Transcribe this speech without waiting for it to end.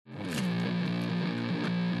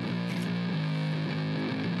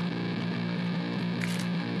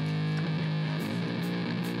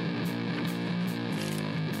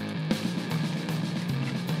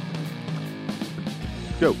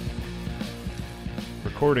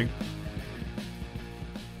recording.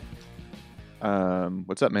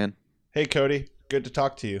 What's up, man? Hey, Cody. Good to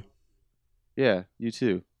talk to you. Yeah, you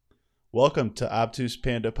too. Welcome to Obtuse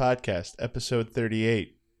Panda Podcast, episode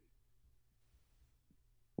 38.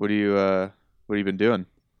 What have you been doing?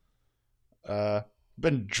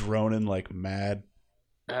 Been droning like mad.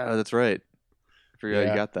 Oh, that's right. I forgot you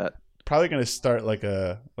Yeah. got that. Probably gonna start like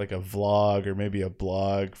a vlog or maybe a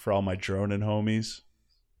blog for all my droning homies.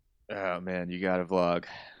 Oh man, you got to vlog.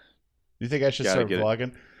 You think I should Gotta start get it.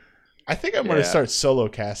 vlogging? I think I'm gonna Yeah. start solo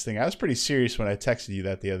casting. I was pretty serious when I texted you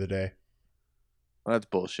that the other day. Well, that's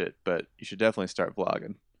bullshit, but you should definitely start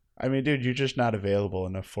vlogging. I mean, dude, you're just not available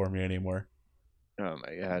enough for me anymore. Oh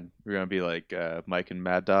my god, we're gonna be like Mike and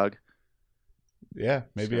Mad Dog. Yeah,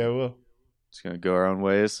 maybe I will. Just gonna go our own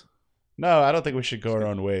ways. No, I don't think we should go our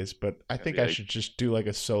own ways, but I Gotta think be I like- should just do like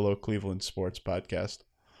a solo Cleveland sports podcast.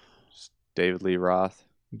 Just David Lee Roth,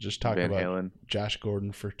 Just talk Van about Halen, Josh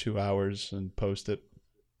Gordon for 2 hours and post it.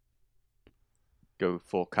 go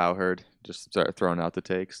full cowherd. Just start throwing out the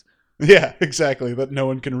takes. Yeah, exactly. That no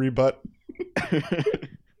one can rebut.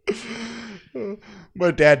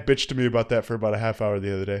 My dad bitched to me about that for about a half hour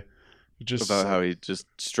the other day. Just About how he just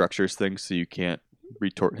structures things so you can't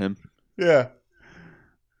retort him. yeah.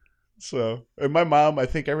 So, and my mom, I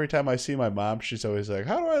think every time I see my mom, she's always like,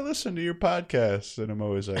 "How do I listen to your podcast?" And I'm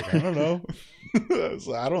always like, "I don't know.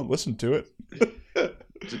 I don't listen to it."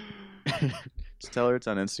 Just tell her it's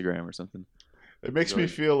on Instagram or something. It makes me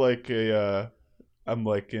feel like I'm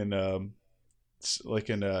like in the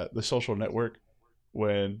Social Network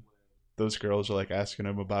when those girls are like asking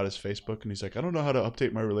him about his Facebook, and he's like, "I don't know how to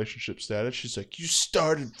update my relationship status." She's like, "You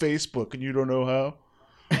started Facebook and you don't know how."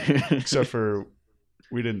 Except for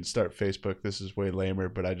we didn't start Facebook. This is way lamer,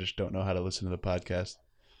 but I just don't know how to listen to the podcast.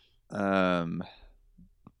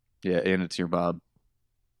 Yeah, and it's your mom.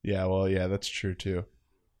 Yeah, well, yeah, that's true too.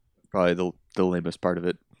 Probably the lamest part of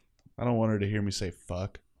it. I don't want her to hear me say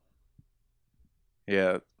fuck.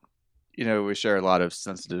 Yeah, we share a lot of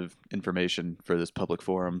sensitive information for this public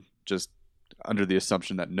forum, just under the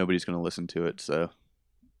assumption that nobody's going to listen to it. So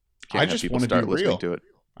I just want to be real. to it.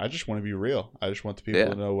 I just want to be real. I just want the people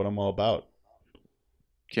to know what I'm all about.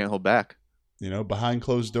 Can't hold back. Behind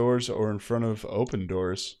closed doors or in front of open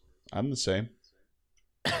doors, I'm the same.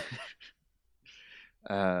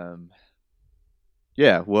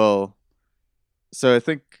 Yeah, well, so I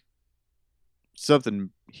think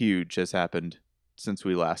something huge has happened since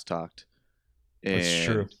we last talked. And, That's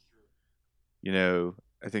true.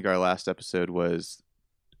 I think our last episode was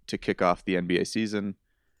to kick off the NBA season.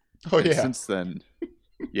 Oh, And yeah. since then,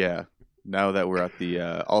 yeah, now that we're at the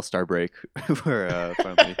All-Star break, we're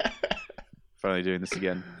finally doing this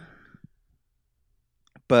again.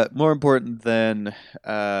 But more important than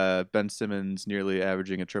Ben Simmons nearly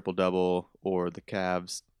averaging a triple-double or the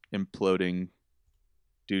Cavs imploding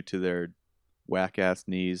due to their whack-ass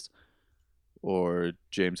knees or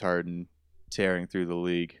James Harden tearing through the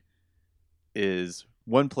league is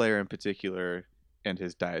one player in particular and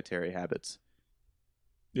his dietary habits.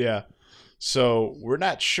 Yeah. So we're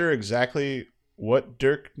not sure exactly what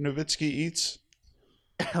Dirk Nowitzki eats,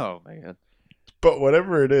 Oh, my God. but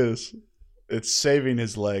whatever it is, it's saving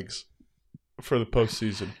his legs for the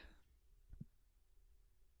postseason.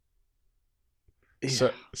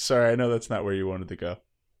 So, sorry, I know that's not where you wanted to go.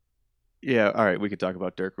 Yeah, all right, we could talk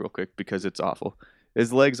about Dirk real quick because it's awful.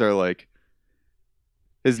 His legs are like,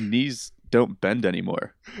 his knees don't bend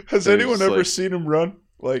anymore. Has There's anyone ever like- seen him run?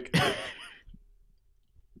 Like,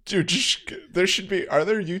 dude, there should be. Are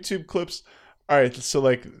there YouTube clips? All right, so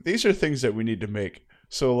like these are things that we need to make.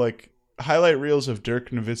 So like highlight reels of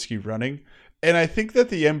Dirk Nowitzki running, and I think that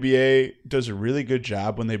the NBA does a really good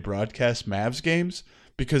job when they broadcast Mavs games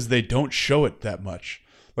because they don't show it that much.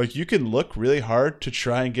 Like you can look really hard to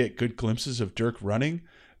try and get good glimpses of Dirk running.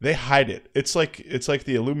 They hide it. It's like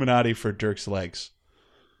the Illuminati for Dirk's legs.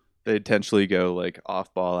 They intentionally go like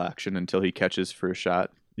off-ball action until he catches for a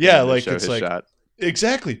shot. Yeah, and they like show it's his like shot.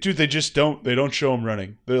 Exactly, dude. They don't show him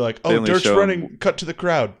running. They're like, They oh, only Dirk's show running. him- Cut to the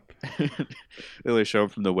crowd. They only show him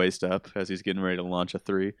from the waist up as he's getting ready to launch a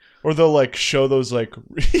three. Or they'll like show those like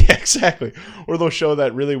yeah, exactly. Or they'll show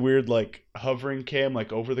that really weird like hovering cam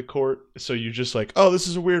like over the court. So you just like, oh, this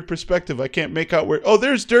is a weird perspective. I can't make out where. Oh,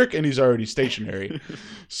 there's Dirk, and he's already stationary.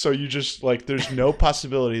 So you just like, there's no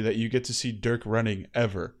possibility that you get to see Dirk running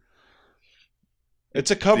ever.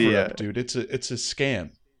 It's a cover up, dude. It's a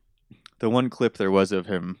scam. The one clip there was of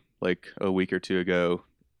him like a week or two ago,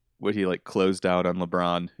 where he like closed out on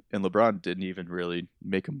LeBron, and LeBron didn't even really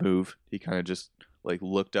make a move. He kind of just like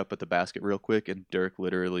looked up at the basket real quick, and Dirk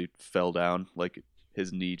literally fell down. Like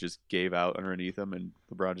his knee just gave out underneath him, and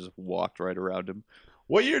LeBron just walked right around him.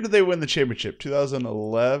 What year did they win the championship?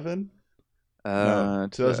 2011? No,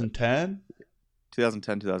 2010?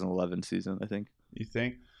 2010, 2011 season, I think. You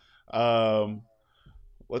think?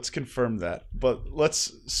 Let's confirm that. But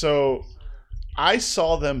so I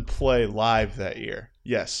saw them play live that year.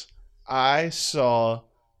 Yes. I saw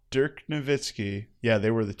Dirk Nowitzki. Yeah,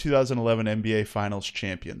 they were the 2011 NBA Finals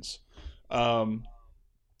champions.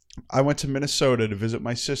 I went to Minnesota to visit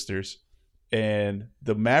my sisters, and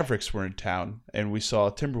the Mavericks were in town, and we saw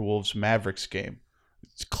a Timberwolves Mavericks game.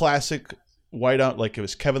 It's classic whiteout, like it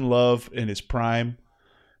was Kevin Love in his prime,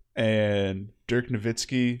 and Dirk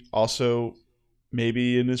Nowitzki also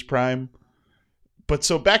maybe in his prime. But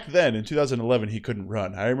so back then in 2011, he couldn't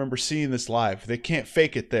run. I remember seeing this live. They can't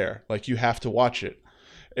fake it there. Like, you have to watch it.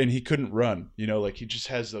 And he couldn't run. You know, like, he just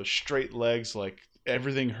has those straight legs. Like,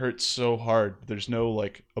 everything hurts so hard. There's no,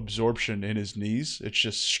 like, absorption in his knees. It's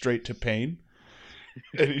just straight to pain.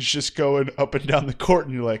 And he's just going up and down the court.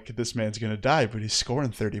 And you're like, this man's going to die. But he's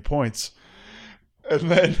scoring 30 points. And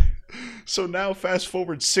then, so now fast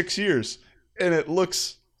forward 6 years. And it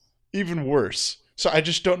looks even worse. So I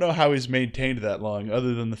just don't know how he's maintained that long,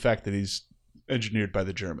 other than the fact that he's engineered by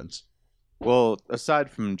the Germans. Well,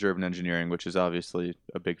 aside from German engineering, which is obviously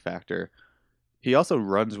a big factor, he also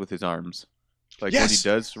runs with his arms. Like, yes, when he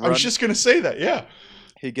does run, I was just going to say that, yeah.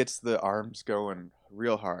 He gets the arms going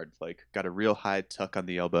real hard, like got a real high tuck on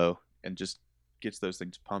the elbow, and just gets those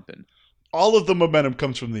things pumping. All of the momentum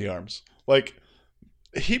comes from the arms. Like,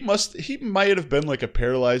 he might have been like a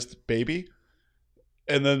paralyzed baby,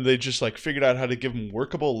 and then they just like figured out how to give him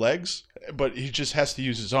workable legs, but he just has to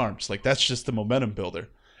use his arms. Like, that's just the momentum builder.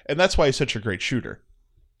 And that's why he's such a great shooter.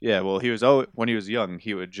 Yeah, well, when he was young,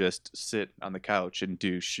 he would just sit on the couch and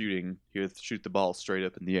do shooting. He would shoot the ball straight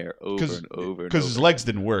up in the air over and over. Because his legs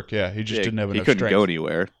didn't work. Yeah, he just didn't have enough strength. He couldn't go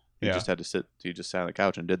anywhere. He just had to sit. He just sat on the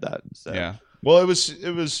couch and did that. So. Yeah. Well, it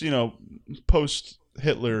was post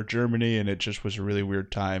Hitler Germany, and it just was a really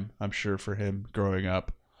weird time, I'm sure, for him growing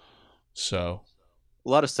up. So a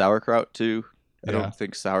lot of sauerkraut too. I don't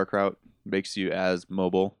think sauerkraut makes you as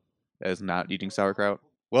mobile as not eating sauerkraut.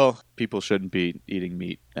 Well, people shouldn't be eating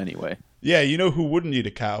meat anyway. Yeah, you know who wouldn't eat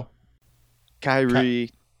a cow? Kyrie.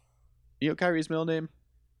 You know Kyrie's middle name?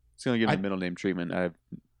 It's going to give him a middle name treatment.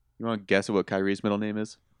 You want to guess what Kyrie's middle name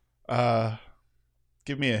is?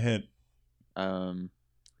 Give me a hint. Can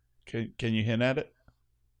you hint at it?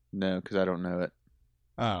 No, because I don't know it.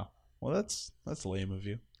 Oh, well, that's lame of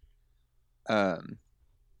you.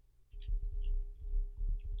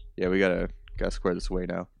 Yeah, we gotta square this away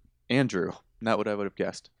now. Andrew. Not what I would have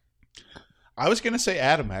guessed. I was going to say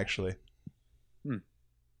Adam, actually.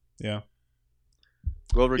 Yeah.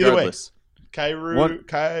 Well, regardless.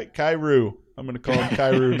 Kyrou. I'm going to call him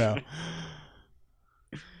Kyrou now.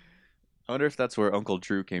 I wonder if that's where Uncle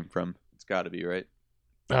Drew came from. It's got to be, right?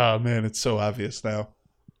 Oh, man, it's so obvious now.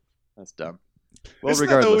 That's dumb. Well, Isn't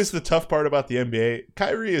that always the tough part about the NBA?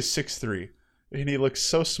 Kyrie is 6'3", and he looks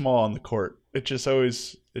so small on the court. It just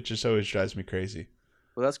always drives me crazy.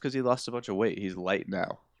 Well, that's because he lost a bunch of weight. He's light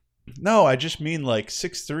now. No, I just mean like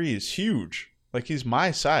 6'3" is huge. Like, he's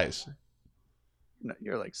my size. No,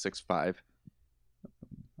 you're like 6'5".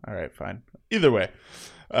 All right, fine. Either way.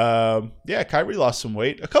 Yeah, Kyrie lost some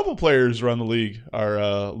weight. A couple players around the league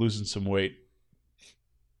are losing some weight.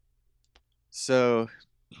 So,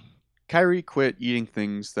 Kyrie quit eating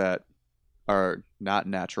things that are not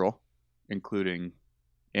natural, including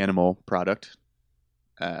animal product.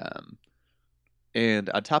 And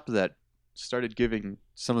on top of that, started giving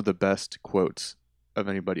some of the best quotes of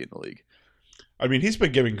anybody in the league. I mean, he's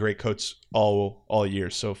been giving great quotes all year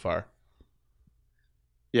so far.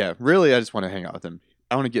 Yeah, really, I just want to hang out with him.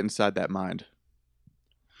 I want to get inside that mind.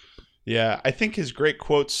 Yeah, I think his great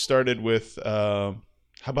quotes started with, how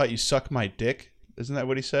about you suck my dick? Isn't that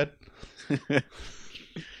what he said?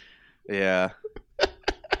 Yeah.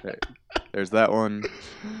 There's that one.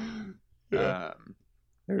 Yeah.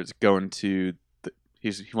 There's going to...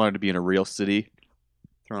 He wanted to be in a real city.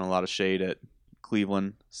 Throwing a lot of shade at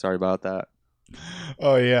Cleveland. Sorry about that.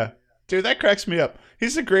 Oh, yeah. Dude, that cracks me up.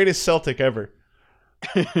 He's the greatest Celtic ever.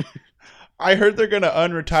 I heard they're going to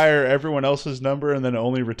unretire everyone else's number and then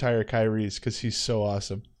only retire Kyrie's because he's so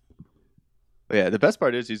awesome. Yeah, the best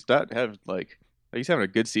part is he's having a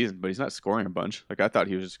good season, but he's not scoring a bunch. Like, I thought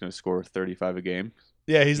he was just going to score 35 a game.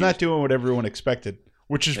 Yeah, he's not doing what everyone expected.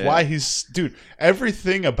 Which is why dude,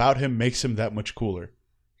 everything about him makes him that much cooler.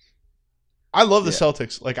 I love the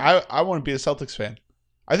Celtics. Like, I want to be a Celtics fan.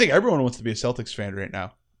 I think everyone wants to be a Celtics fan right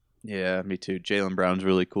now. Yeah, me too. Jaylen Brown's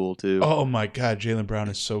really cool, too. Oh, my God. Jaylen Brown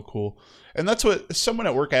is so cool. And that's what someone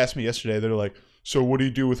at work asked me yesterday. They're like, so what do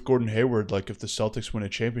you do with Gordon Hayward? Like, if the Celtics win a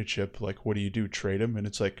championship, like, what do you do? Trade him? And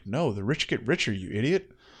it's like, no, the rich get richer, you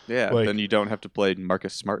idiot. Yeah, Like, then you don't have to play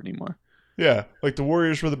Marcus Smart anymore. yeah, like the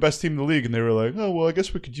Warriors were the best team in the league, and they were like, oh, well, I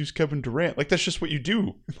guess we could use Kevin Durant. Like, that's just what you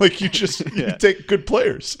do. Like, you just you take good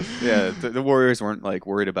players. Yeah, the Warriors weren't like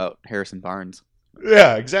worried about Harrison Barnes.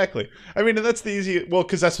 Yeah, exactly. I mean, and that's the easy. Well,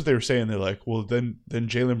 because that's what they were saying. They're like, well, then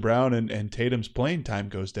Jaylen Brown and Tatum's playing time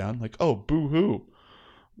goes down. Like, oh, boo hoo.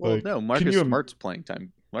 Well, Like, no, Marcus Smart's playing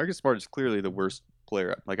time. Marcus Smart is clearly the worst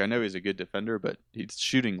player. Like, I know he's a good defender, but he's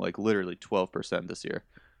shooting like literally 12% this year.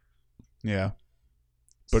 Yeah.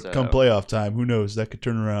 But come playoff time, who knows? That could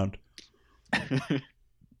turn around.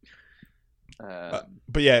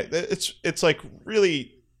 But yeah, it's like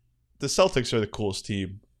really, the Celtics are the coolest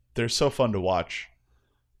team. They're so fun to watch.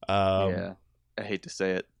 Yeah, I hate to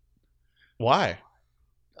say it. Why?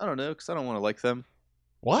 I don't know, because I don't want to like them.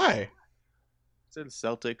 Why? They're the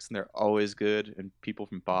Celtics, and they're always good, and people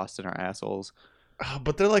from Boston are assholes.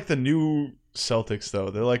 But they're like the new Celtics, though.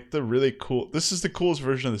 They're like the really cool. This is the coolest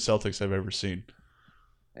version of the Celtics I've ever seen.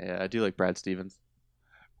 Yeah, I do like Brad Stevens.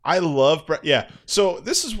 I love Brad. Yeah. So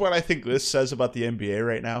this is what I think this says about the NBA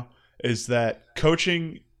right now, is that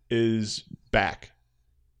coaching is back.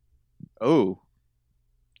 Oh,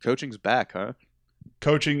 coaching's back, huh?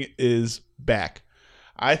 Coaching is back.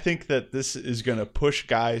 I think that this is going to push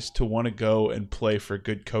guys to want to go and play for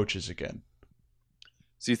good coaches again.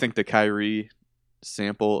 So you think the Kyrie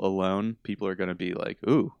sample alone, people are going to be like,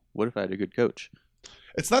 ooh, what if I had a good coach?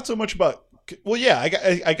 It's not so much about, well,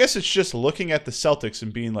 yeah, I guess it's just looking at the Celtics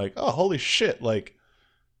and being like, oh, holy shit, like,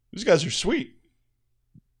 these guys are sweet.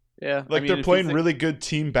 Yeah. Like, they're playing really good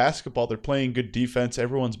team basketball. They're playing good defense.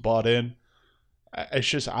 Everyone's bought in. It's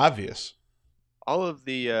just obvious. All of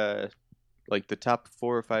the, like, the top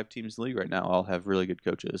 4 or 5 teams in the league right now all have really good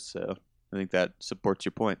coaches. So I think that supports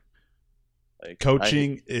your point. Like,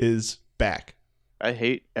 coaching is back. I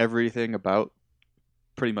hate everything about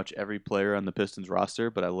pretty much every player on the Pistons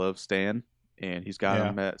roster, but I love Stan, and he's got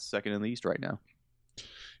him at second in the East right now.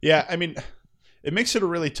 Yeah, I mean, it makes it a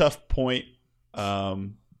really tough point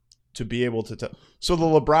to be able to tell. So the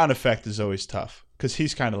LeBron effect is always tough because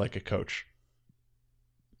he's kind of like a coach.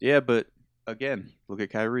 Yeah, but again, look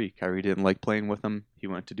at Kyrie. Kyrie didn't like playing with him. He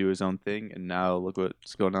went to do his own thing, and now look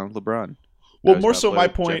what's going on with LeBron. Well, more so my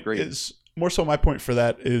point for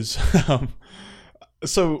that is,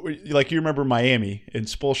 so like you remember Miami in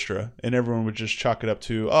Spoelstra, and everyone would just chalk it up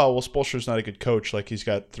to, oh, well, Spoelstra's not a good coach. Like, he's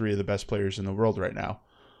got 3 of the best players in the world right now.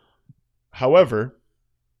 However,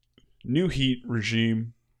 new Heat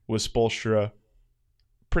regime with Spoelstra,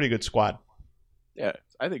 pretty good squad. Yeah,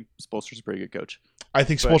 I think Spoelstra's a pretty good coach. I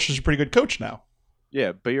think Spoelstra's a pretty good coach now.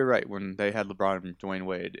 Yeah, but you're right. When they had LeBron and Dwayne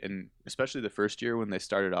Wade, and especially the first year when they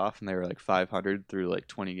started off and they were like 500 through like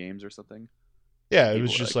 20 games or something. Yeah, it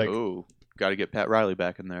was just like, oh, got to get Pat Riley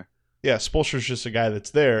back in there. Yeah, Spoelstra's just a guy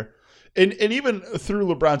that's there. And even through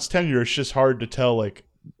LeBron's tenure, it's just hard to tell, like,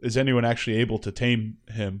 is anyone actually able to tame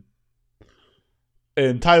him?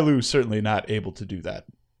 And Ty Lue's certainly not able to do that.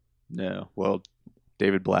 No. Well,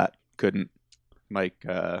 David Blatt couldn't. Mike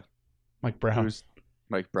Brown.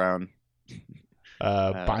 Mike Brown.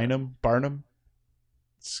 Barnum.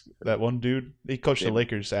 It's that one dude. He coached the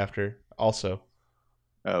Lakers after also.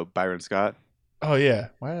 Oh, Byron Scott. Oh, yeah.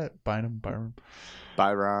 Why Byron.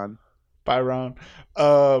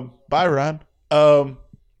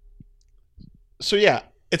 So, yeah,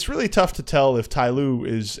 it's really tough to tell if Ty Lue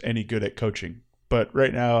is any good at coaching. But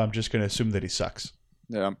right now, I'm just going to assume that he sucks.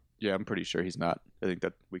 Yeah, I'm pretty sure he's not. I think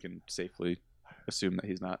that we can safely assume that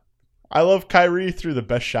he's not. I love Kyrie threw the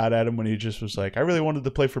best shot at him when he just was like, I really wanted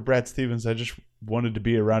to play for Brad Stevens. I just wanted to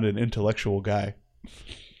be around an intellectual guy.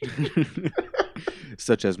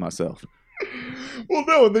 Such as myself. Well,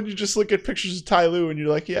 no, and then you just look at pictures of Ty Lue and you're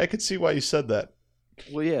like, yeah, I could see why you said that.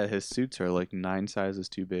 Well, yeah, his suits are like 9 sizes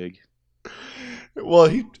too big. Well,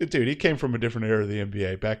 he came from a different era of the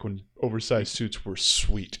NBA, back when oversized suits were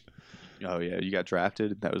sweet. Oh, yeah, you got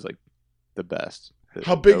drafted? That was like the best.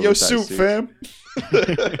 How big your suit, fam?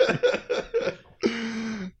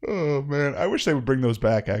 Oh, man. I wish they would bring those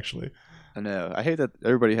back, actually. I know. I hate that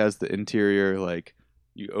everybody has the interior, like,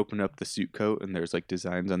 you open up the suit coat and there's, like,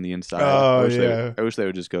 designs on the inside. Oh, I wish they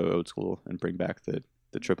would just go old school and bring back the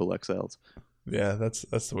triple XLs. Yeah,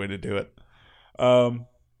 that's the way to do it.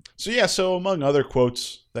 So among other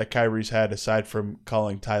quotes that Kyrie's had, aside from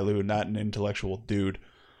calling Ty Lue not an intellectual dude,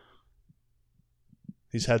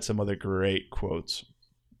 he's had some other great quotes.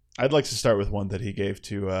 I'd like to start with one that he gave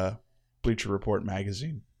to Bleacher Report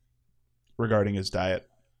magazine regarding his diet.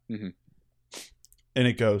 Mm-hmm. And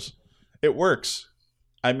it goes, "It works.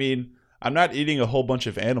 I mean, I'm not eating a whole bunch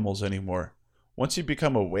of animals anymore. Once you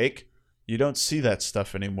become awake, you don't see that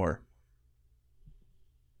stuff anymore.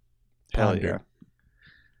 Hell Ponder. yeah.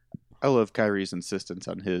 I love Kyrie's insistence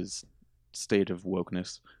on his state of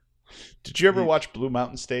wokeness. Did you ever watch Blue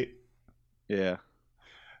Mountain State? Yeah.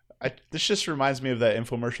 This just reminds me of that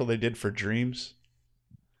infomercial they did for Dreams.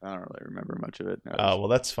 I don't really remember much of it. Oh, well,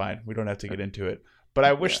 that's fine. We don't have to get into it. But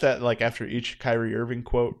I wish that, like, after each Kyrie Irving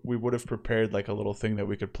quote, we would have prepared, like, a little thing that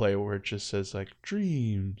we could play where it just says, like,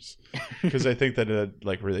 Dreams. Because I think that it'd,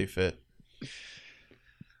 like, really fit.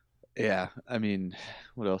 Yeah. I mean,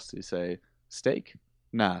 what else do you say? Steak?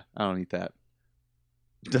 Nah, I don't eat that.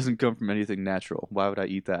 It doesn't come from anything natural. Why would I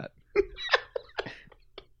eat that?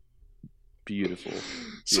 Beautiful.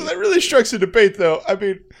 So that really strikes a debate, though. I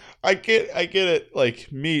mean, I get it.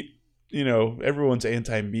 Like, meat, you know, everyone's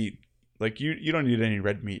anti-meat. Like, you don't eat any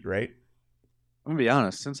red meat, right? I'm gonna be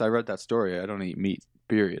honest. Since I read that story, I don't eat meat.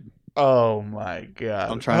 Period. Oh my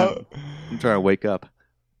god! I'm trying to wake up.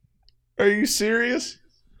 Are you serious?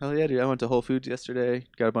 Hell yeah, dude! I went to Whole Foods yesterday.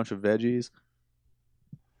 Got a bunch of veggies.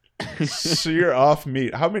 So you're off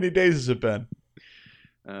meat. How many days has it been?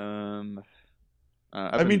 I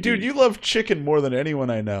mean, dude, you love chicken more than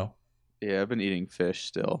anyone I know. Yeah, I've been eating fish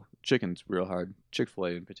still. Chicken's real hard.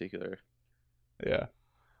 Chick-fil-A in particular. Yeah.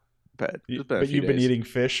 But you've been eating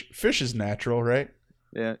fish. Fish is natural, right?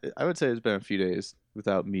 Yeah, I would say it's been a few days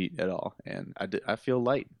without meat at all, and I feel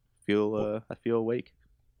light. I feel awake.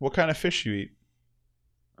 What kind of fish you eat?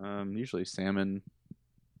 Usually salmon.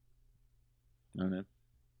 I don't know.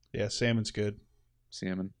 Yeah, salmon's good.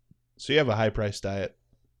 Salmon. So you have a high price diet.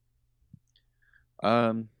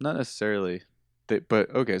 Not necessarily. But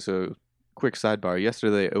okay, so quick sidebar.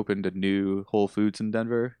 Yesterday they opened a new Whole Foods in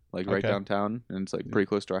Denver, like right downtown, and it's like pretty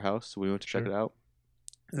close to our house, so we went to check it out.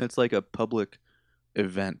 And it's like a public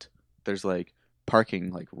event. There's like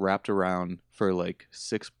parking like wrapped around for like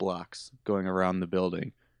 6 blocks going around the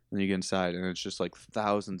building. And you get inside and it's just like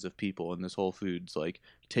thousands of people in this Whole Foods like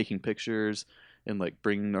taking pictures and like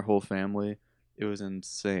bringing their whole family. It was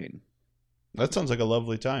insane. That sounds like a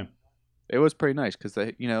lovely time. It was pretty nice because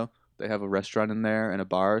they have a restaurant in there and a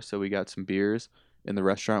bar, so we got some beers. And the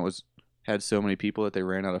restaurant had so many people that they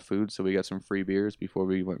ran out of food, so we got some free beers before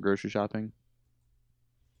we went grocery shopping.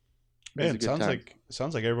 Man, it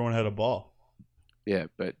sounds like everyone had a ball. Yeah,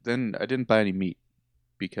 but then I didn't buy any meat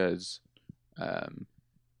because I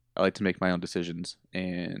like to make my own decisions,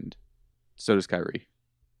 and so does Kyrie.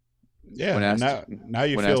 Yeah, now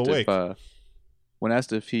you feel awake. When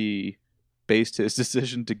asked if he based his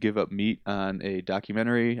decision to give up meat on a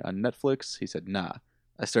documentary on Netflix, he said, nah.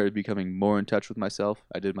 I started becoming more in touch with myself.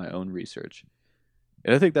 I did my own research.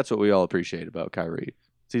 And I think that's what we all appreciate about Kyrie.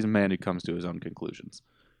 He's a man who comes to his own conclusions.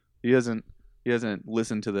 He doesn't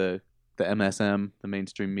listen to the MSM, the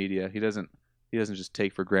mainstream media. He doesn't just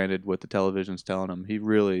take for granted what the television's telling him. He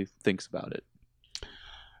really thinks about it.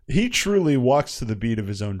 He truly walks to the beat of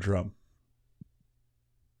his own drum.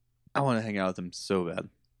 I want to hang out with him so bad.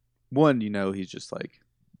 One, he's just like,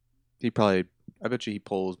 I bet you he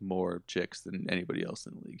pulls more chicks than anybody else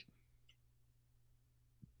in the league.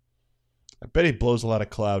 I bet he blows a lot of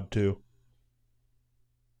cloud too.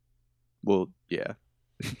 Well, yeah.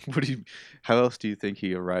 How else do you think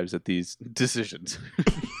he arrives at these decisions?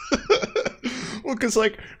 Well, because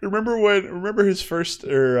remember his first,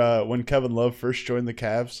 or when Kevin Love first joined the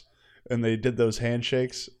Cavs and they did those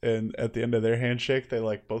handshakes, and at the end of their handshake, they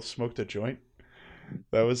like both smoked a joint.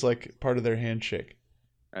 That was like part of their handshake.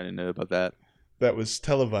 I didn't know about that. That was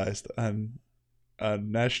televised on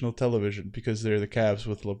national television because they're the Cavs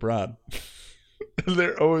with LeBron.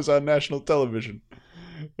 They're always on national television,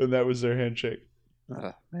 and that was their handshake.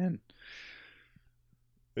 Man.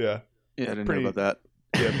 Yeah. Yeah, I didn't know about that.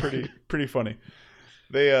 Yeah, pretty funny.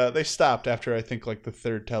 They stopped after I think like the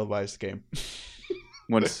third televised game.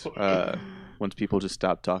 Once people just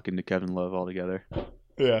stopped talking to Kevin Love altogether.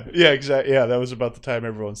 Yeah, exactly. Yeah, that was about the time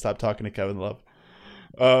everyone stopped talking to Kevin Love.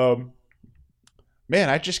 Man,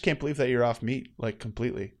 I just can't believe that you're off meat like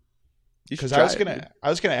completely. Because I was gonna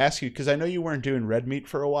ask you, because I know you weren't doing red meat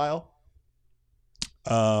for a while.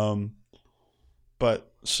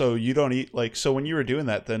 But so you don't eat so when you were doing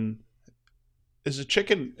that, then is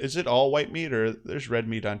it all white meat, or there's red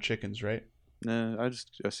meat on chickens, right? No, I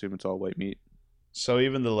just assume it's all white meat. So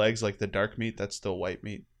even the legs, like the dark meat, that's still white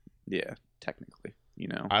meat. Yeah, technically,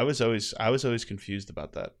 I was always confused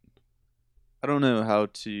about that. I don't know how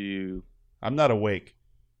to. I'm not awake.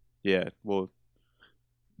 Yeah, well,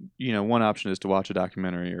 one option is to watch a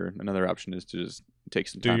documentary, or another option is to just take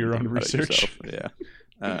some time do your own research. Yeah.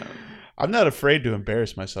 I'm not afraid to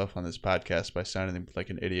embarrass myself on this podcast by sounding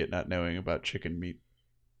like an idiot not knowing about chicken meat.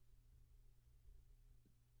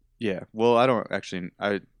 Yeah. Well, I don't actually.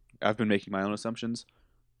 I've been making my own assumptions,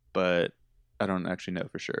 but I don't actually know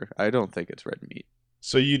for sure. I don't think it's red meat.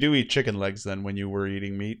 So you do eat chicken legs then when you were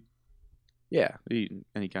eating meat? Yeah, I eat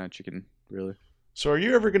any kind of chicken, really. So are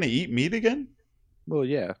you ever going to eat meat again? Well,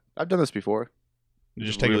 yeah, I've done this before. You It's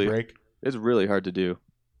just take a really, break? it's really hard to do.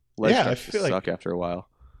 Life Yeah, I starts to feel like suck after a while.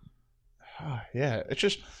 yeah, it's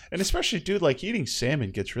just, and especially dude, like eating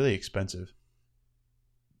salmon gets really expensive.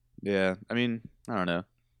 Yeah, I mean, I don't know.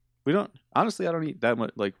 We don't honestly. I don't eat that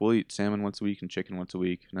much. Like, we'll eat salmon once a week and chicken once a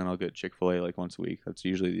week, and then I'll get Chick-fil-A like once a week. That's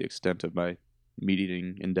usually the extent of my meat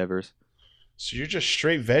eating endeavors. So you're just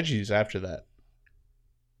straight veggies after that.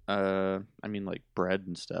 I mean, like bread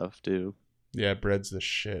and stuff too. Yeah, bread's the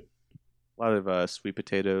shit. A lot of sweet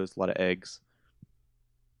potatoes, a lot of eggs.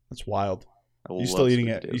 That's wild. I You still love eating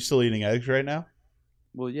sweet it? You potatoes. still eating eggs right now?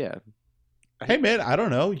 Well, yeah. Hey man, I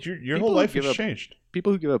don't know. Your whole People who life has give up changed.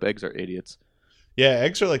 people who give up eggs are idiots. Yeah,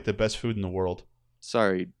 eggs are like the best food in the world.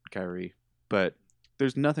 Sorry, Kyrie, but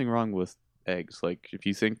there's nothing wrong with eggs. Like, if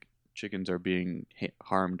you think chickens are being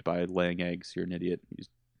harmed by laying eggs, you're an idiot.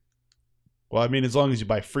 Well, I mean, as long as you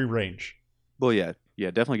buy free range. Well, yeah,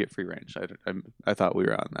 yeah, definitely get free range. I thought we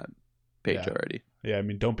were on that page Yeah. already. Yeah, I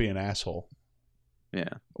mean, don't be an asshole.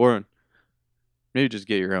 Yeah, or maybe just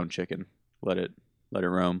get your own chicken. Let it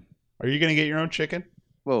roam. Are you gonna get your own chicken?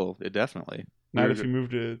 Well, it definitely. We Not were if you move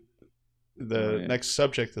to Oh, the yeah. next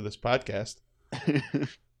subject of this podcast. I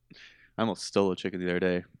almost stole a chicken the other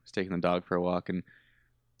day. I was taking the dog for a walk, and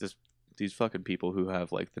this these fucking people who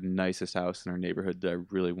have like the nicest house in our neighborhood that I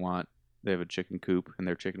really want. They have a chicken coop, and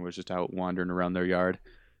their chicken was just out wandering around their yard.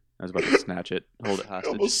 I was about to snatch it, hold it You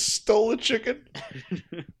hostage. almost stole a chicken.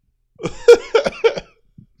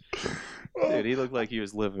 Dude, he looked like he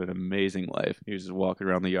was living an amazing life. He was just walking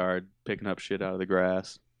around the yard, picking up shit out of the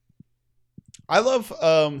grass. I love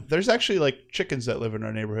there's actually like chickens that live in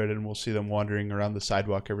our neighborhood and we'll see them wandering around the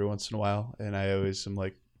sidewalk every once in a while and I always am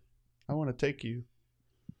like, I want to take you.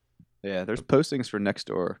 Yeah, there's postings for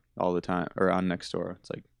Nextdoor all the time, or on Nextdoor. It's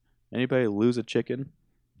like, anybody lose a chicken?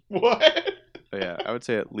 What? But yeah, I would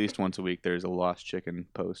say at least once a week there's a lost chicken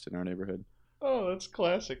post in our neighborhood. Oh, that's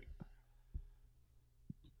classic.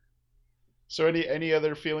 So any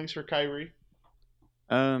other feelings for Kyrie?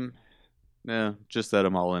 Um, no, just that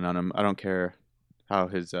I'm all in on him. I don't care how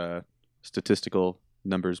his statistical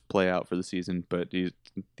numbers play out for the season, but he's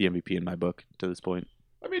the MVP in my book to this point.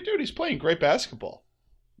 I mean, dude, he's playing great basketball.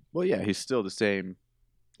 Well, yeah, he's still the same,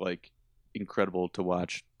 like, incredible to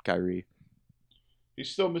watch Kyrie. He's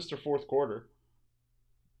still Mr. Fourth Quarter.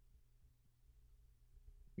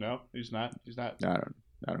 No, he's not. He's not. I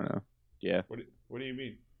don't know. Yeah, What do you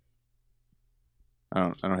mean?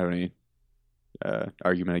 I don't have any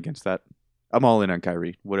argument against that. I'm all in on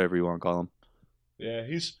Kyrie, whatever you want to call him. Yeah,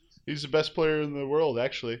 he's the best player in the world,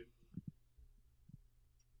 actually.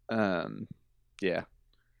 Yeah.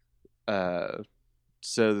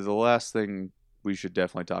 So the last thing we should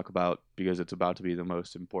definitely talk about, because it's about to be the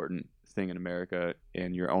most important thing in America,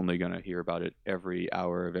 and you're only going to hear about it every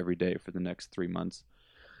hour of every day for the next 3 months,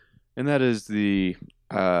 and that is the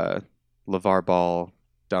LeVar Ball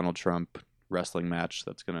Donald Trump wrestling match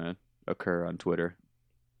that's going to occur on Twitter.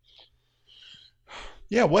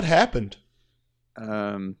 Yeah, what happened?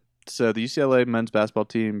 So the UCLA men's basketball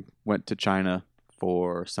team went to China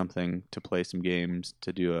for something, to play some games,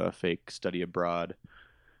 to do a fake study abroad.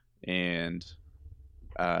 And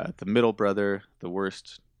the middle brother, the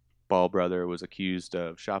worst ball brother, was accused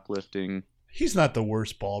of shoplifting. He's not the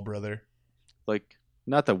worst ball brother. Like,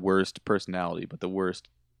 not the worst personality, but the worst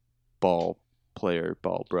ball player,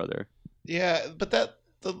 ball brother. Yeah, but the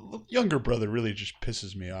younger brother really just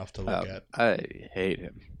pisses me off to look at. I hate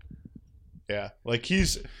him. Yeah, like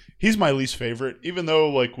he's my least favorite. Even though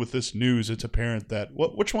like with this news, it's apparent that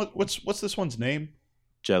what's this one's name?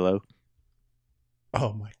 Jello.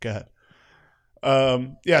 Oh my god.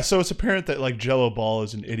 Yeah, so it's apparent that like Jello Ball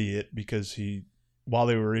is an idiot because while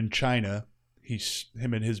they were in China,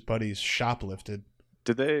 him and his buddies shoplifted.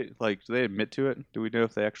 Did they admit to it? Do we know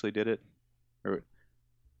if they actually did it? Or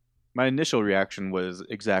my initial reaction was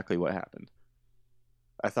exactly what happened.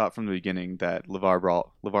 I thought from the beginning that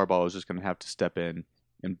LeVar Ball was just going to have to step in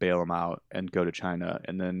and bail him out and go to China,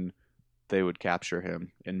 and then they would capture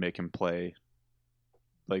him and make him play.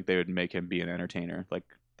 Like, they would make him be an entertainer. Like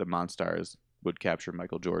the Monstars would capture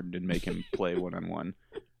Michael Jordan and make him play one-on-one.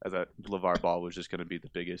 As that LeVar Ball was just going to be the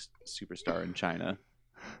biggest superstar in China.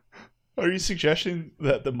 Are you suggesting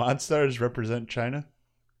that the Monstars represent China?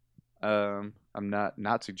 I'm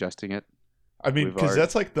not suggesting it. I mean, We've because already-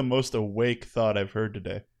 that's like the most awake thought I've heard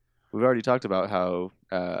today. we've already talked about how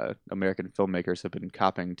American filmmakers have been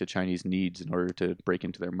copying to Chinese needs in order to break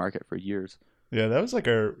into their market for years. Yeah, that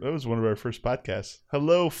was one of our first podcasts.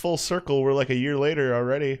 Hello, full circle. We're like a year later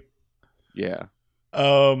already. Yeah.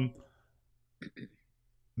 Um,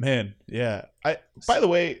 man, yeah. By the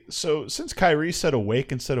way, so since Kyrie said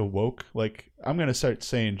awake instead of woke, like I'm gonna start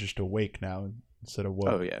saying just awake now instead of woke.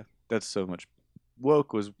 Oh yeah, that's so much.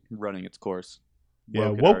 Woke was running its course. Yeah,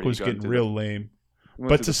 Woke had woke already was gone getting through real lame. went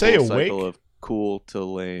But through to the say full awake, cycle of cool to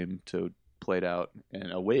lame to played out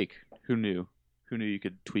and awake. Who knew? Who knew you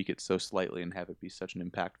could tweak it so slightly and have it be such an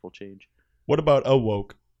impactful change? what about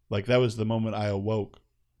awoke? Like that was the moment I awoke.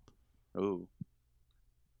 Oh,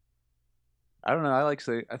 I don't know. I like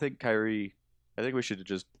say. I think Kyrie. I think we should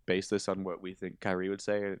just base this on what we think Kyrie would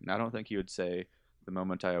say. And I don't think he would say the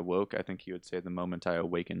moment I awoke. I think he would say the moment I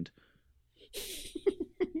awakened.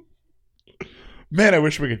 Man, I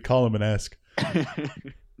wish we could call him and ask.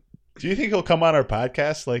 Do you think he'll come on our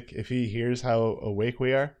podcast? Like if he hears how awake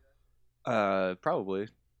we are? Probably.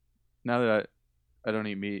 Now that I don't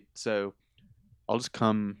eat meat, so I'll just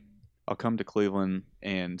come. I'll come to Cleveland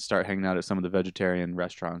and start hanging out at some of the vegetarian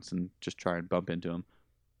restaurants and just try and bump into him.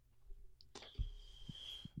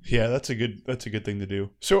 Yeah, that's a good thing to do.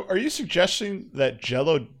 So, are you suggesting that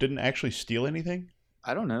Jello didn't actually steal anything?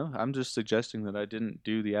 I don't know. I'm just suggesting that I didn't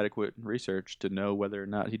do the adequate research to know whether or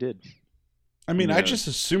not he did. I mean, I Yeah. just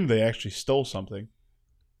assumed they actually stole something.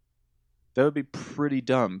 That would be pretty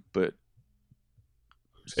dumb, but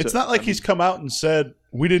It's not like he's come out and said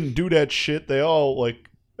we didn't do that shit. They all like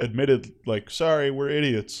admitted like sorry, we're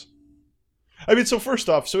idiots. I mean, so first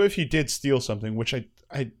off, so if he did steal something, which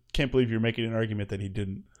I can't believe you're making an argument that he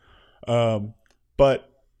didn't.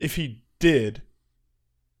 But if he did,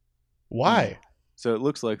 why? So it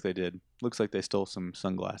looks like they did. Looks like they stole some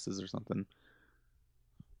sunglasses or something.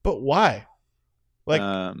 But why?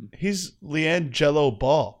 Like he's Leanne Jello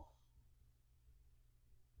Ball.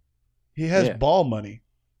 He has ball money.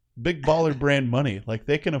 Big baller brand money. Like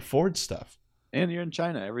they can afford stuff. And you're in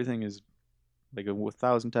China. Everything is like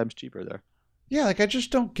 1,000 times cheaper there. Yeah, like I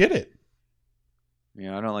just don't get it.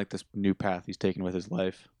 Yeah, I don't like this new path he's taken with his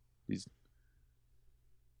life.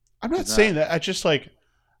 I'm not saying that. I just like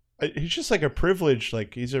he's just like a privileged,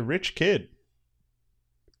 like he's a rich kid.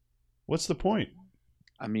 What's the point?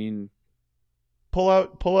 I mean, pull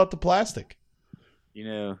out the plastic. You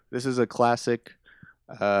know, this is a classic.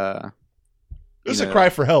 This is a cry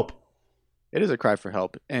for help. It is a cry for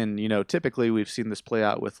help, and you know, typically we've seen this play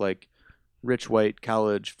out with like rich white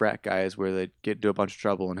college frat guys where they get into a bunch of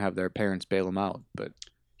trouble and have their parents bail them out. But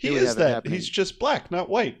he is that. He's just black, not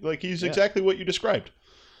white. Like he's exactly what you described.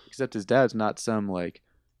 Except his dad's not some like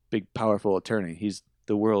big powerful attorney. He's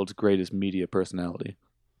the world's greatest media personality.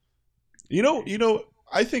 You know,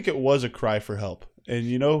 I think it was a cry for help. And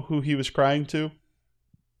you know who he was crying to?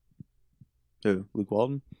 Who? Luke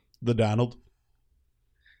Walton? The Donald.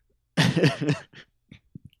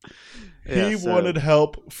 He wanted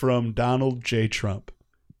help from Donald J. Trump.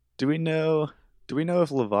 Do we know if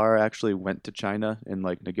LeVar actually went to China and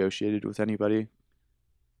like negotiated with anybody?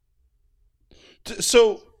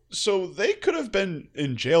 So they could have been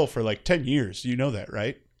in jail for like 10 years. You know that,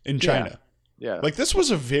 right? In China. Yeah. Like this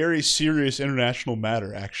was a very serious international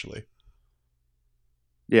matter, actually.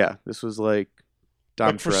 Yeah, this was like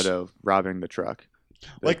Dom Toretto robbing the truck.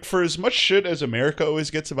 Like for as much shit as America always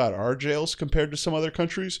gets about our jails compared to some other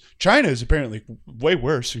countries, China is apparently way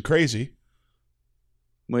worse and crazy.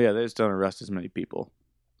 Well, yeah, they just don't arrest as many people.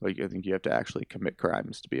 Like I think you have to actually commit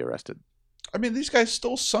crimes to be arrested. I mean, these guys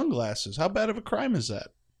stole sunglasses. How bad of a crime is that?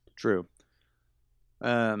 True.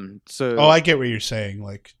 Oh, I get what you're saying,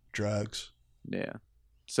 like drugs. Yeah.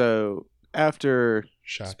 So after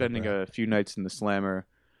spending a few nights in the slammer,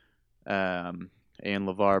 and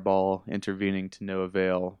LeVar Ball intervening to no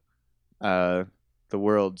avail, the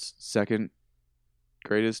world's second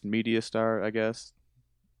greatest media star, I guess,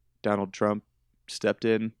 Donald Trump, stepped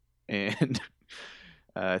in, and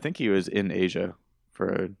I think he was in Asia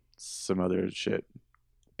for some other shit,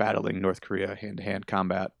 battling North Korea hand-to-hand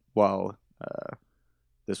combat while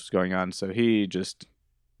this was going on. So he just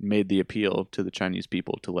made the appeal to the Chinese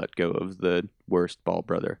people to let go of the worst Ball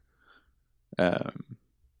brother.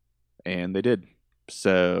 And they did.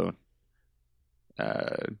 So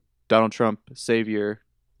Donald Trump, savior,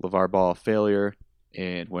 LeVar Ball, failure.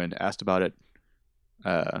 And when asked about it,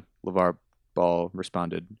 LeVar Ball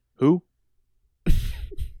responded, "Who?"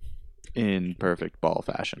 in perfect Ball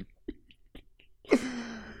fashion.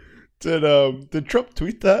 Did Trump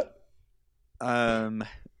tweet that? He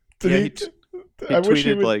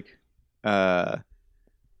tweeted like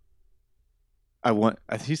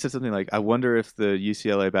He said something like, "I wonder if the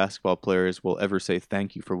UCLA basketball players will ever say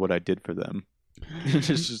thank you for what I did for them." It's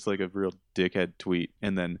just like a real dickhead tweet.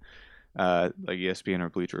 And then, like ESPN or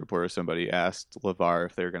Bleacher Report or somebody asked LeVar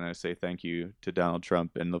if they're gonna say thank you to Donald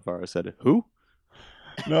Trump, and LeVar said, "Who?"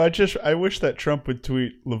 No, I wish that Trump would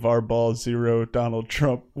tweet LeVar Ball 0, Donald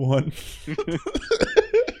Trump 1.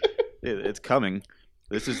 It's coming.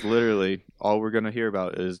 This is literally all we're gonna hear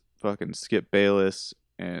about is fucking Skip Bayless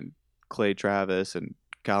and Clay Travis and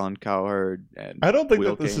Colin Cowherd and I don't think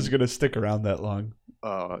Will that this is King. going to stick around that long.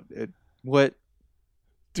 What?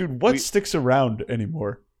 Dude, what We sticks around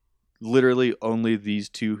anymore? literally only these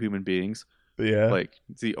two human beings. Yeah. Like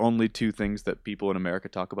the only two things that people in America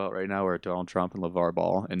talk about right now are Donald Trump and LeVar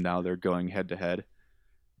Ball, and now they're going head to head.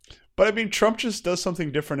 But I mean, Trump just does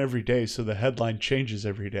something different every day, so the headline changes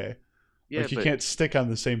every day. Yeah, Like, you but can't stick on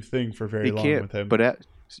the same thing for very he long can't. with him. But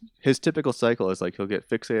his typical cycle is like he'll get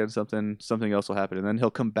fixated on something, something else will happen, and then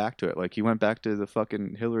he'll come back to it. Like he went back to the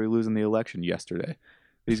fucking Hillary losing the election yesterday.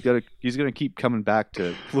 He's gonna keep coming back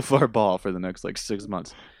to LeVar Ball for the next like 6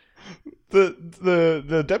 months.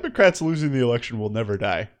 The Democrats losing the election will never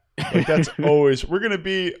die. Like, that's always, we're gonna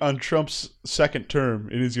be on Trump's second term,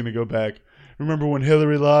 and he's gonna go back. Remember when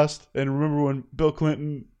Hillary lost, and remember when Bill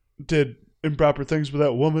Clinton did improper things with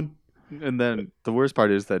that woman? And then the worst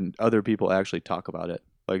part is that other people actually talk about it.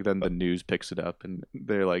 Like then the news picks it up and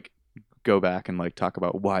they're like go back and like talk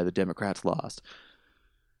about why the Democrats lost.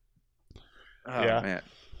 Oh Yeah. man.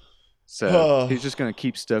 So he's just gonna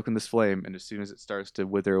keep stoking this flame, and as soon as it starts to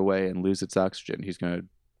wither away and lose its oxygen, he's gonna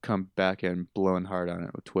come back in blowing hard on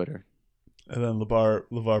it with Twitter. And then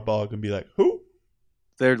LeVar Ball can be like, who?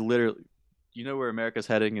 They're literally, you know where America's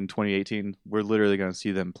heading in 2018? We're literally gonna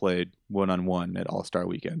see them played 1-on-1 at All-Star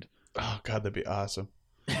Weekend. Oh god, that'd be awesome.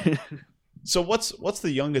 So what's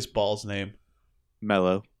the youngest Ball's name?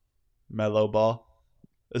 Mellow. Mellow Ball?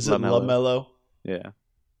 Is it LaMelo. LaMelo? Yeah.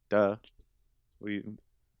 Duh. We think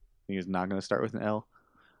he's not gonna start with an L.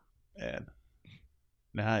 Man.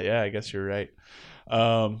 Nah, yeah, I guess you're right.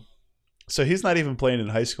 So he's not even playing in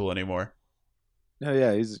high school anymore. Oh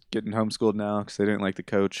yeah, he's getting homeschooled now because they didn't like the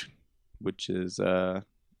coach, which is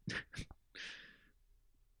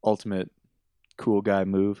ultimate cool guy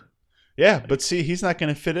move. Yeah, but see, he's not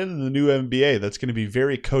going to fit in the new NBA. That's going to be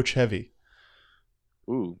very coach heavy.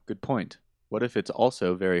 Ooh, good point. What if it's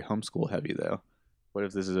also very homeschool heavy though? What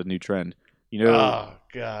if this is a new trend? Oh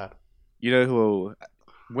god, You know who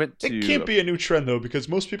went to? it can't be a new trend though, because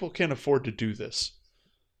most people can't afford to do this.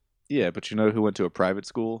 Yeah, but you know who went to a private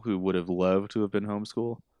school who would have loved to have been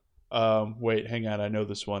homeschool? Wait, hang on, I know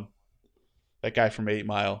this one. That guy from 8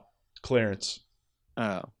 Mile, Clarence.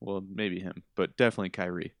 Oh, well, maybe him, but definitely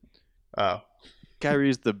Kyrie. Oh,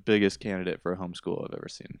 Kyrie's the biggest candidate for a homeschool I've ever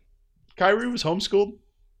seen. Kyrie was homeschooled.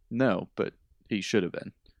 No, but he should have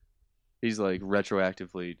been. He's like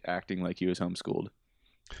retroactively acting like he was homeschooled.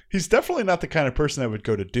 He's definitely not the kind of person that would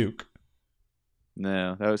go to Duke.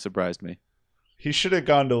 No, that would surprised me. He should have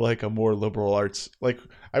gone to like a more liberal arts. Like,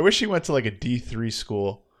 I wish he went to like a D3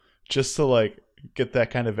 school just to like get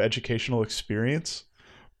that kind of educational experience,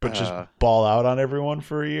 but just ball out on everyone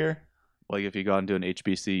for a year. Like if he got into an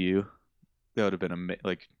HBCU, that would have been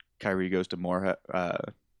like Kyrie goes to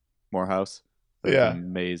Morehouse. Yeah,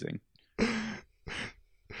 amazing.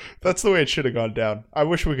 That's the way it should have gone down. I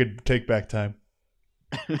wish we could take back time.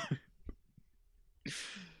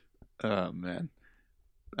 Oh man.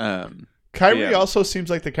 Kyrie also seems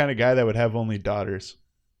like the kind of guy that would have only daughters.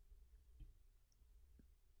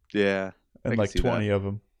 Yeah, and like 20 of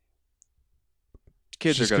them.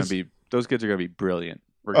 Those kids are gonna be brilliant.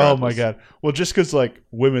 Regardless. Oh my god! Well, just because like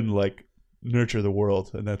women like nurture the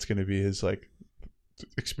world, and that's gonna be his like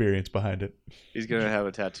experience behind it. He's gonna have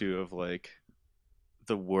a tattoo of like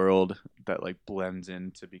the world that like blends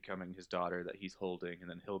into becoming his daughter that he's holding, and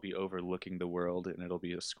then he'll be overlooking the world, and it'll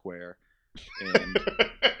be a square, and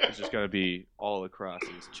it's just gonna be all across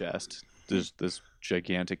his chest. There's this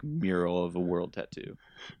gigantic mural of a world tattoo.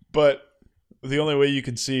 But the only way you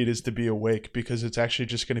can see it is to be awake, because it's actually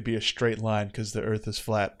just going to be a straight line because the Earth is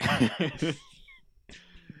flat.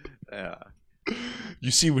 Yeah.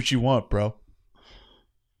 You see what you want, bro.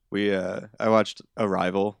 I watched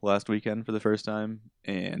Arrival last weekend for the first time,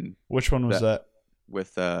 and which one was that?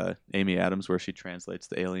 With Amy Adams, where she translates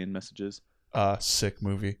the alien messages. Sick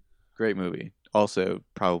movie. Great movie. Also,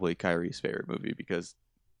 probably Kyrie's favorite movie because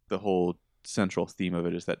the whole central theme of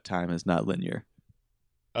it is that time is not linear.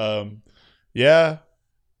 Yeah.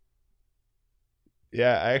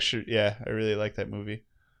 I really like that movie.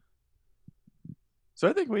 So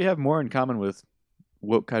I think we have more in common with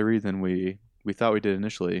woke Kyrie than we thought we did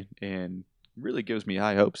initially, and really gives me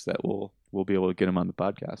high hopes that we'll we'll be able to get him on the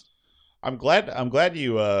podcast. I'm glad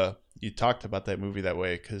you talked about that movie that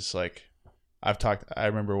way, because like I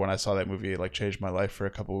remember when I saw that movie, it like changed my life for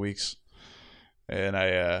a couple of weeks, and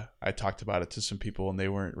I talked about it to some people and they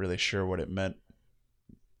weren't really sure what it meant.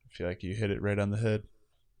 I feel like you hit it right on the head.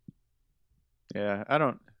 Yeah, I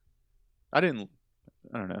don't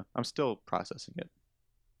know. I'm still processing it.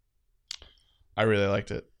 I really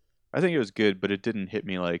liked it. I think it was good, but it didn't hit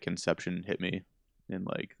me like Inception hit me in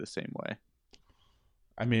like the same way.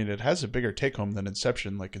 I mean, it has a bigger take home than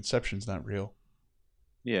Inception. Like, Inception's not real.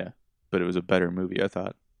 Yeah, but it was a better movie, I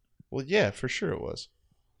thought. Well, yeah, for sure it was.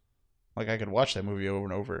 Like, I could watch that movie over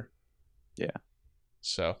and over. Yeah.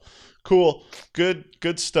 So, cool.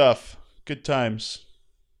 Good stuff. Good times.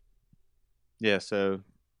 Yeah, so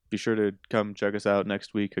be sure to come check us out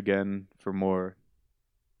next week again for more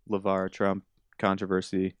LeVar Trump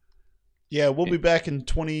controversy. Yeah, we'll be back in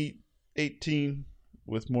 2018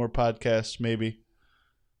 with more podcasts, maybe.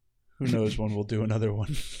 Who knows when we'll do another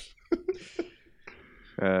one.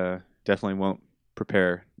 Definitely won't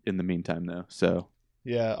prepare in the meantime, though. So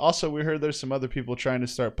yeah. Also, we heard there's some other people trying to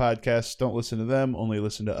start podcasts. Don't listen to them. Only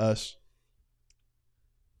listen to us.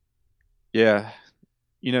 yeah,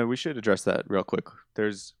 we should address that real quick.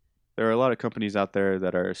 There are a lot of companies out there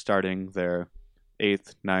that are starting their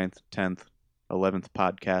 8th, 9th, 10th, 11th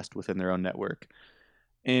podcast within their own network.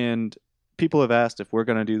 And people have asked if we're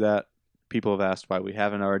going to do that. People have asked why we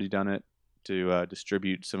haven't already done it, to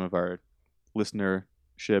distribute some of our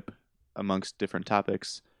listenership amongst different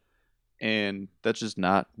topics. And that's just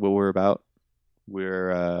not what we're about.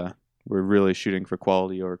 We're really shooting for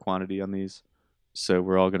quality over quantity on these. So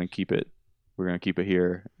we're all going to keep it. We're going to keep it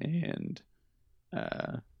here, and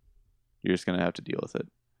you're just going to have to deal with it.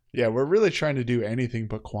 Yeah, we're really trying to do anything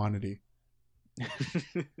but quantity.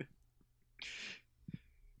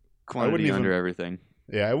 Quantity under everything.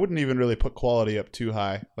 Yeah, I wouldn't even really put quality up too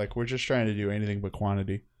high. Like, we're just trying to do anything but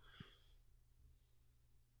quantity.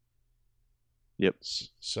 Yep.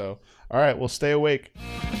 So, all right, well, stay awake.